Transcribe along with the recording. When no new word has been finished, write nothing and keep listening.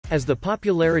As the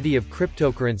popularity of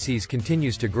cryptocurrencies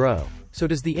continues to grow, so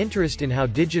does the interest in how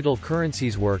digital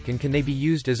currencies work and can they be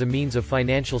used as a means of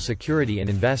financial security and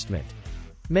investment.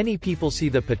 Many people see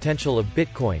the potential of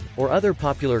Bitcoin, or other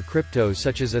popular cryptos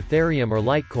such as Ethereum or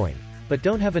Litecoin, but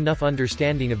don't have enough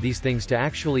understanding of these things to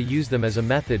actually use them as a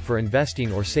method for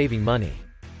investing or saving money.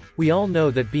 We all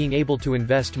know that being able to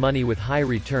invest money with high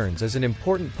returns is an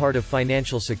important part of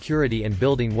financial security and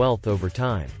building wealth over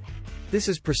time. This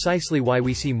is precisely why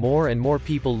we see more and more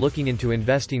people looking into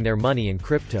investing their money in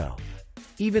crypto.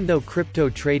 Even though crypto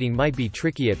trading might be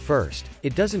tricky at first,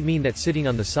 it doesn't mean that sitting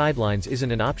on the sidelines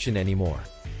isn't an option anymore.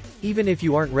 Even if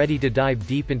you aren't ready to dive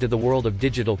deep into the world of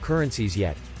digital currencies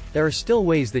yet, there are still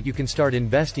ways that you can start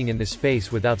investing in this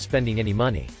space without spending any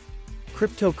money.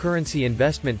 Cryptocurrency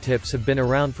investment tips have been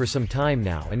around for some time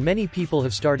now, and many people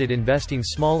have started investing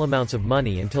small amounts of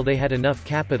money until they had enough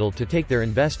capital to take their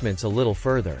investments a little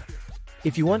further.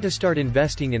 If you want to start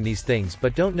investing in these things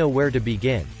but don't know where to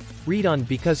begin, read on,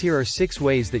 because here are 6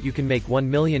 ways that you can make $1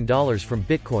 million from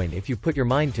Bitcoin if you put your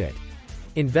mind to it.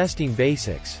 Investing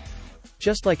basics.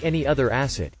 Just like any other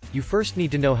asset, you first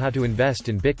need to know how to invest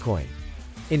in Bitcoin.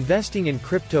 Investing in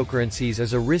cryptocurrencies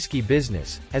is a risky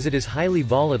business, as it is highly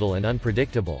volatile and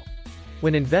unpredictable.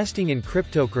 When investing in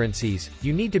cryptocurrencies,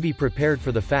 you need to be prepared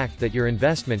for the fact that your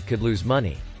investment could lose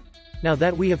money. Now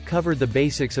that we have covered the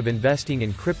basics of investing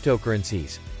in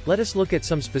cryptocurrencies, let us look at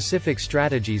some specific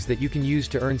strategies that you can use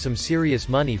to earn some serious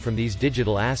money from these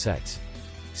digital assets.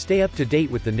 Stay up to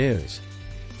date with the news.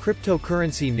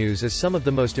 Cryptocurrency news is some of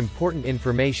the most important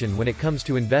information when it comes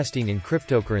to investing in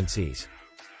cryptocurrencies.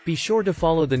 Be sure to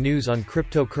follow the news on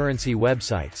cryptocurrency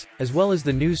websites, as well as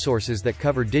the news sources that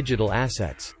cover digital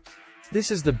assets. This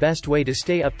is the best way to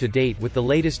stay up to date with the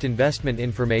latest investment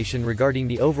information regarding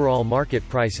the overall market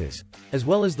prices, as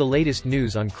well as the latest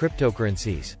news on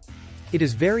cryptocurrencies. It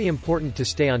is very important to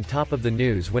stay on top of the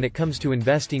news when it comes to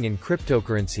investing in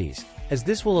cryptocurrencies, as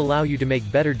this will allow you to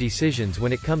make better decisions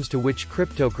when it comes to which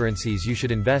cryptocurrencies you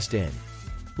should invest in.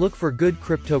 Look for good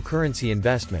cryptocurrency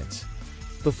investments.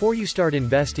 Before you start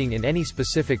investing in any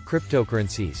specific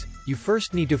cryptocurrencies, you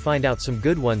first need to find out some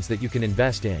good ones that you can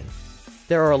invest in.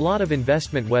 There are a lot of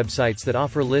investment websites that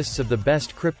offer lists of the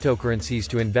best cryptocurrencies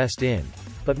to invest in,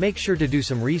 but make sure to do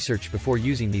some research before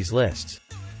using these lists.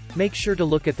 Make sure to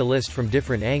look at the list from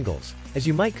different angles, as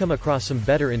you might come across some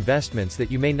better investments that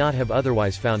you may not have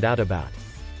otherwise found out about.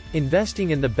 Investing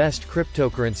in the best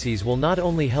cryptocurrencies will not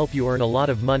only help you earn a lot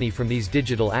of money from these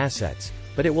digital assets,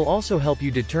 but it will also help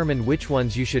you determine which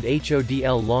ones you should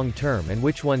HODL long term and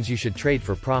which ones you should trade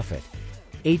for profit.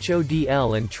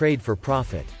 HODL and trade for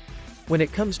profit. When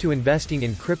it comes to investing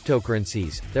in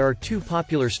cryptocurrencies, there are 2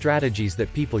 popular strategies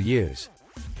that people use.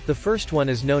 The first one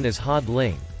is known as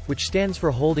HODLing, which stands for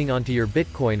holding onto your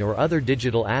Bitcoin or other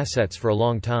digital assets for a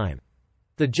long time.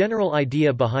 The general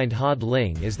idea behind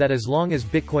HODLing is that as long as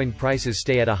Bitcoin prices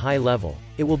stay at a high level,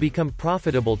 it will become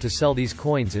profitable to sell these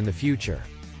coins in the future.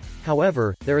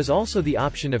 However, there is also the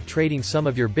option of trading some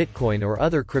of your Bitcoin or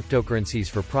other cryptocurrencies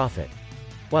for profit.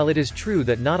 While it is true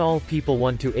that not all people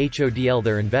want to HODL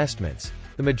their investments,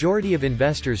 the majority of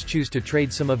investors choose to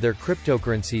trade some of their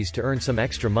cryptocurrencies to earn some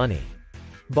extra money.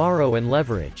 Borrow and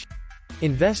leverage.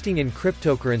 Investing in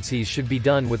cryptocurrencies should be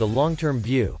done with a long-term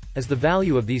view, as the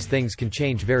value of these things can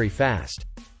change very fast.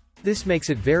 This makes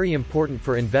it very important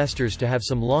for investors to have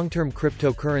some long-term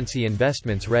cryptocurrency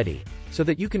investments ready, so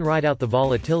that you can ride out the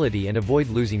volatility and avoid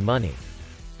losing money.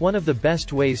 One of the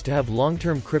best ways to have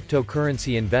long-term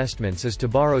cryptocurrency investments is to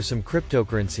borrow some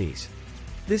cryptocurrencies.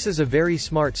 This is a very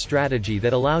smart strategy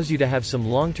that allows you to have some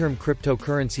long-term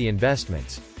cryptocurrency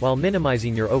investments, while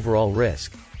minimizing your overall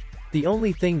risk. The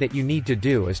only thing that you need to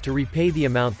do is to repay the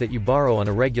amount that you borrow on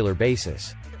a regular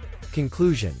basis.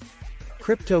 Conclusion.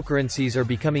 Cryptocurrencies are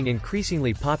becoming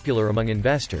increasingly popular among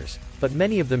investors, but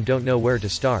many of them don't know where to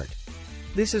start.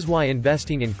 This is why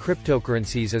investing in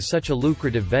cryptocurrencies is such a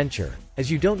lucrative venture,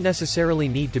 as you don't necessarily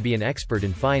need to be an expert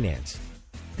in finance.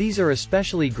 These are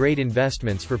especially great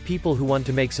investments for people who want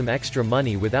to make some extra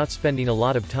money without spending a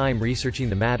lot of time researching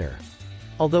the matter.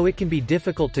 Although it can be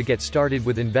difficult to get started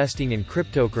with investing in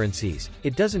cryptocurrencies,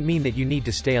 it doesn't mean that you need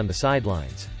to stay on the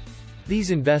sidelines.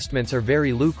 These investments are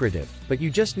very lucrative, but you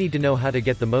just need to know how to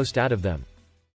get the most out of them.